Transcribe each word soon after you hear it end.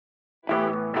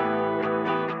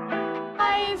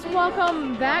guys,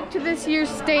 welcome back to this year's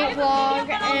state vlog,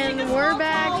 and we're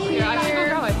back here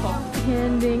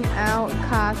handing out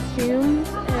costumes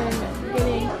and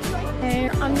getting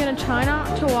hair. I'm gonna try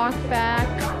not to walk back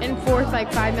and forth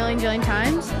like 5 million jillion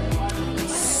times.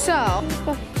 So,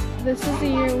 this is the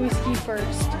year we ski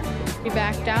first. We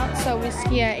backed out, so we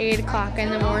ski at 8 o'clock in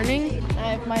the morning.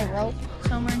 I have my rope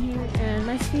somewhere here and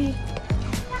my ski.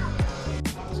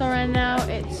 So right now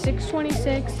it's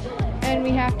 6:26 and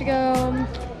we have to go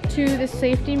to the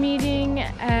safety meeting.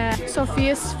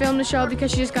 Sophia's filmed the show because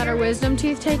she just got her wisdom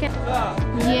teeth taken.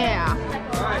 Yeah.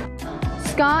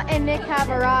 Scott and Nick have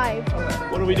arrived.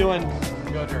 What are we doing?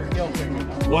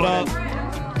 What up?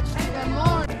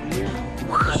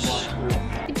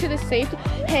 To the safety.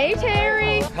 Hey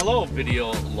Terry. Hello,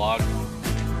 video log.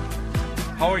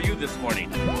 How are you this morning?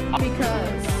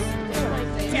 Because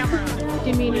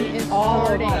the meeting is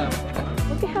starting.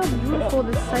 Look at how beautiful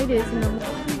the site is in the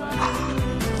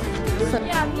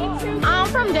yeah, me too. I'm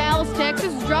from Dallas,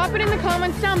 Texas. Drop it in the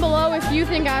comments down below if you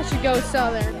think I should go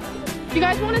southern. You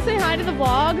guys want to say hi to the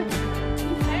vlog?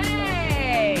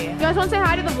 Hey! You guys want to say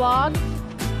hi to the vlog?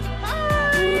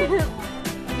 Hi!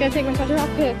 Gonna take my sweater off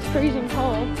because it's freezing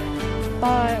cold.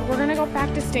 But we're gonna go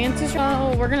practice dances.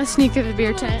 Oh, we're gonna sneak to the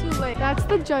beer tent. That's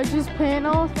the judges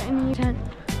panel in the tent.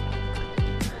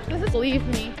 Believe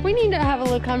me. We need to have a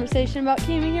little conversation about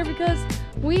Cammy here because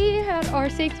we had our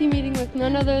safety meeting with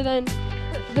none other than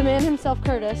the man himself,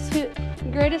 Curtis, the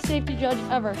greatest safety judge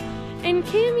ever. And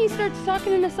Cammy starts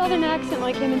talking in a southern accent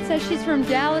like him and says she's from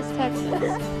Dallas,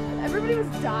 Texas. Everybody was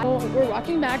dying. Oh, we're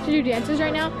walking back to do dances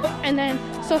right now. And then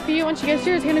Sophia, when she gets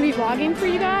here, is gonna be vlogging for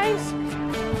you guys.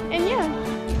 And yeah.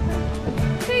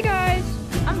 Hey guys.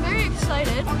 I'm very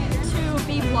excited to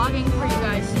be vlogging for you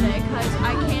guys today because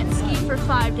I can't ski for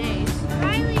 5 days.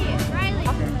 Riley.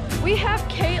 We have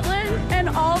Caitlin and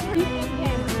all of her.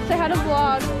 Say hi to the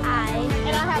vlog. Hi.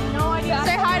 And I have no idea.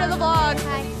 Say hi to the vlog.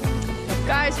 Hi.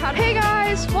 Guys, hey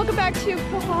guys, welcome back to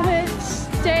Kwahamot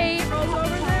State. Over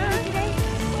there.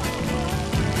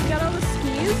 You got all the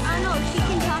skis? I know, she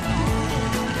can talk to me.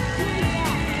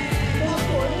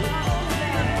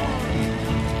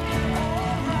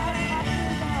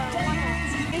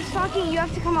 You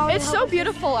have to come out. It's so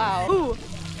beautiful out. Ooh,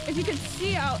 if you could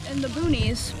see out in the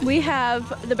boonies, we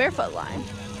have the barefoot line.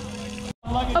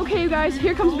 Okay, you guys,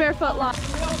 here comes barefoot line.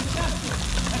 Here comes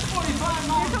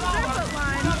barefoot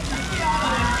line.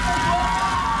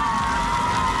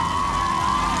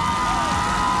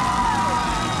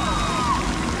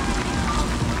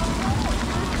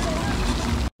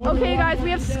 Okay, guys, we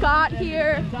have Scott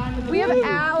here. We have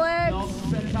Alex.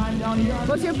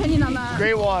 What's your opinion on that?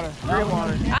 Great water. Great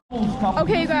water.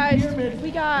 Okay, guys,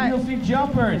 we got You'll see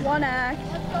jumpers. one act.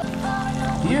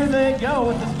 Here they go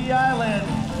with the ski island.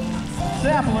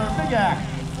 Sampler, big act.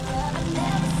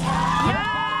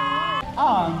 Yeah!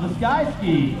 On the sky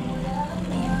ski.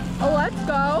 Oh, let's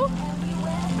go.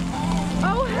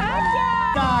 Oh, heck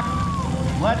yeah! Doc.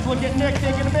 Let's look at Nick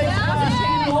taking a big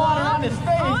splash in the water on his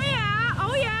face. Oh, yeah.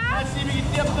 Oh, yeah. Let's see if he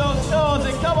can dip those toes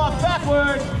and come up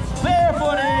backwards.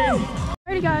 Barefooting.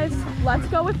 Alrighty, guys, let's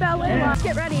go with ballet line. Let's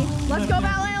get ready. Let's go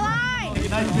ballet line. Take a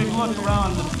nice big look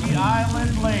around the ski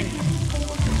island lake.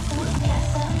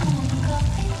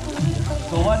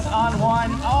 So let's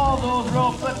unwind all those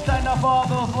ropes. Let's tighten up all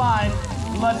those lines.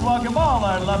 Let's welcome all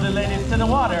our lovely ladies to the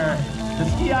water, the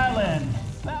ski island.